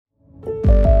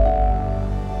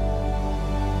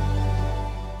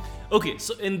Okay,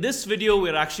 so in this video,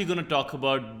 we're actually going to talk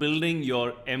about building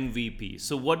your MVP.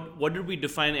 So what did we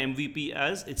define MVP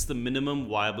as? It's the minimum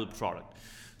viable product.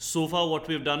 So far, what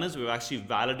we've done is we've actually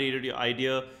validated your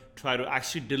idea, try to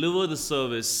actually deliver the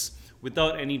service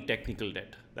without any technical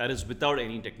debt. That is without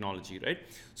any technology, right?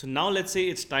 So now let's say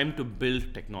it's time to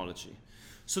build technology.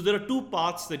 So there are two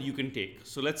paths that you can take.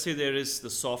 So let's say there is the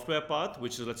software path,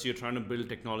 which is, let's say you're trying to build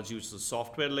technology, which is the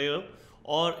software layer,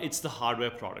 or it's the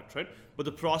hardware product, right? But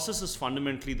the process is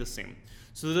fundamentally the same.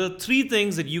 So there are three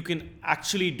things that you can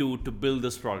actually do to build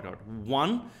this product out.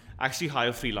 One, actually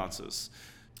hire freelancers.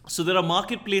 So there are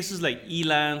marketplaces like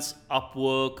Elance,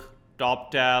 Upwork,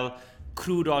 TopTal,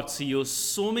 Crew.co,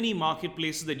 so many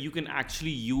marketplaces that you can actually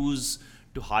use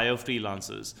to hire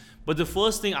freelancers. But the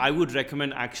first thing I would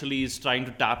recommend actually is trying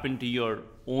to tap into your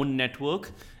own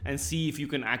network and see if you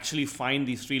can actually find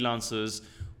these freelancers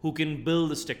who can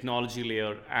build this technology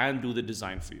layer and do the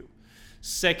design for you.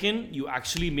 Second, you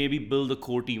actually maybe build a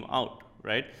core team out,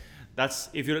 right? That's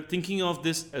if you're thinking of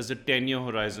this as a 10-year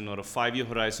horizon or a 5-year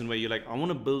horizon where you're like, I want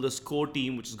to build this core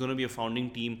team, which is going to be a founding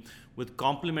team with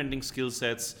complementing skill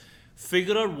sets.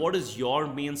 Figure out what is your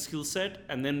main skill set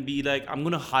and then be like, I'm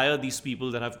going to hire these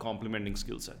people that have complementing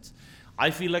skill sets.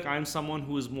 I feel like I'm someone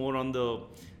who is more on the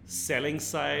selling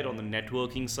side, on the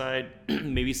networking side,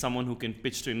 maybe someone who can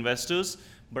pitch to investors,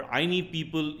 but I need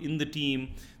people in the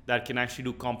team that can actually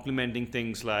do complementing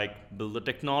things like build the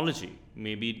technology,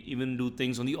 maybe even do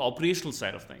things on the operational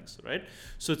side of things, right?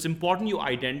 So it's important you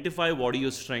identify what are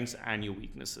your strengths and your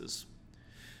weaknesses.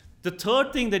 The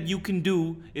third thing that you can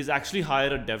do is actually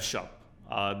hire a dev shop.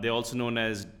 They're also known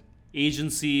as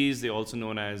agencies, they're also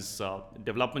known as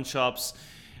development shops.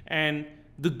 And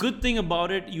the good thing about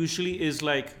it usually is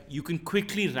like you can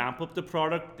quickly ramp up the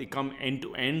product. They come end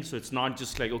to end. So it's not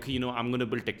just like, okay, I'm going to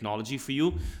build technology for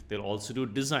you. They'll also do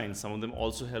design. Some of them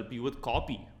also help you with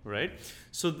copy, right?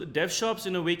 So the dev shops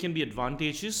in a way can be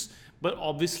advantageous, but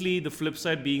obviously the flip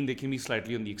side being they can be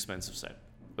slightly on the expensive side.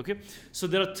 Okay, so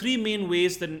there are three main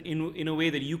ways that in a way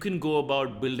that you can go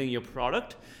about building your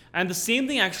product. And the same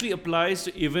thing actually applies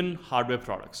to even hardware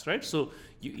products, right? So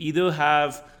you either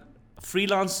have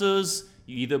freelancers,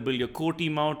 you either build your core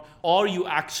team out, or you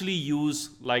actually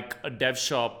use like a dev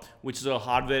shop, which is a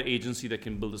hardware agency that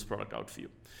can build this product out for you.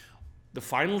 The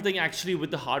final thing actually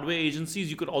with the hardware agencies,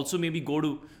 you could also maybe go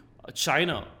to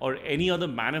China or any other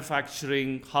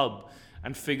manufacturing hub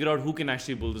and figure out who can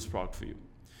actually build this product for you.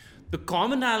 The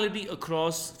commonality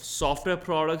across software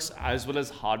products as well as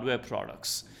hardware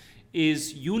products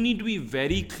is you need to be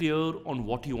very clear on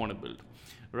what you want to build,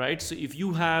 right? So if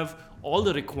you have all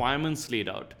the requirements laid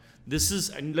out,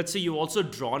 and let's say you've also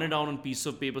drawn it down on a piece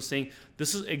of paper saying,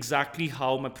 this is exactly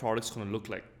how my product's going to look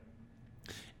like.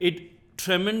 It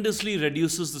tremendously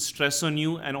reduces the stress on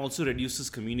you and also reduces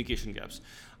communication gaps.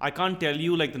 I can't tell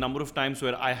you like the number of times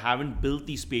where I haven't built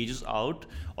these pages out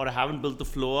or I haven't built the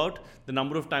flow out, the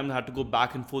number of times I had to go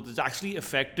back and forth. It's actually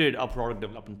affected our product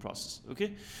development process,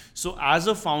 okay? So as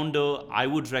a founder, I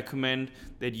would recommend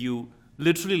that you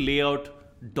literally lay out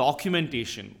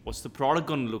documentation. What's the product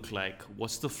going to look like?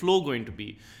 What's the flow going to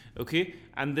be? Okay.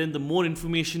 And then the more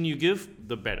information you give,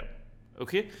 the better.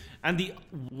 Okay. And the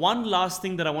one last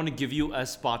thing that I want to give you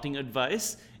as parting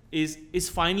advice is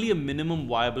finally a minimum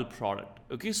viable product.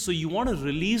 Okay. So you want to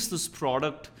release this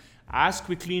product as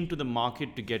quickly into the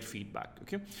market to get feedback.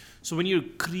 Okay. So when you're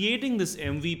creating this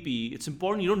MVP, it's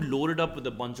important you don't load it up with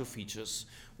a bunch of features.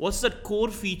 What's that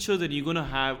core feature that you're going to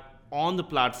have on the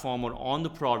platform or on the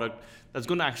product that's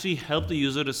going to actually help the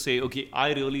user to say, okay,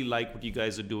 I really like what you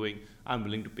guys are doing. I'm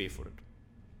willing to pay for it.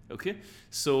 Okay.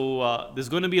 So there's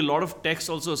going to be a lot of text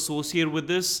also associated with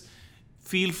this.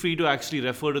 Feel free to actually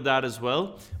refer to that as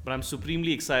well. But I'm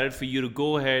supremely excited for you to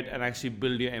go ahead and actually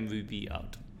build your MVP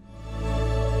out.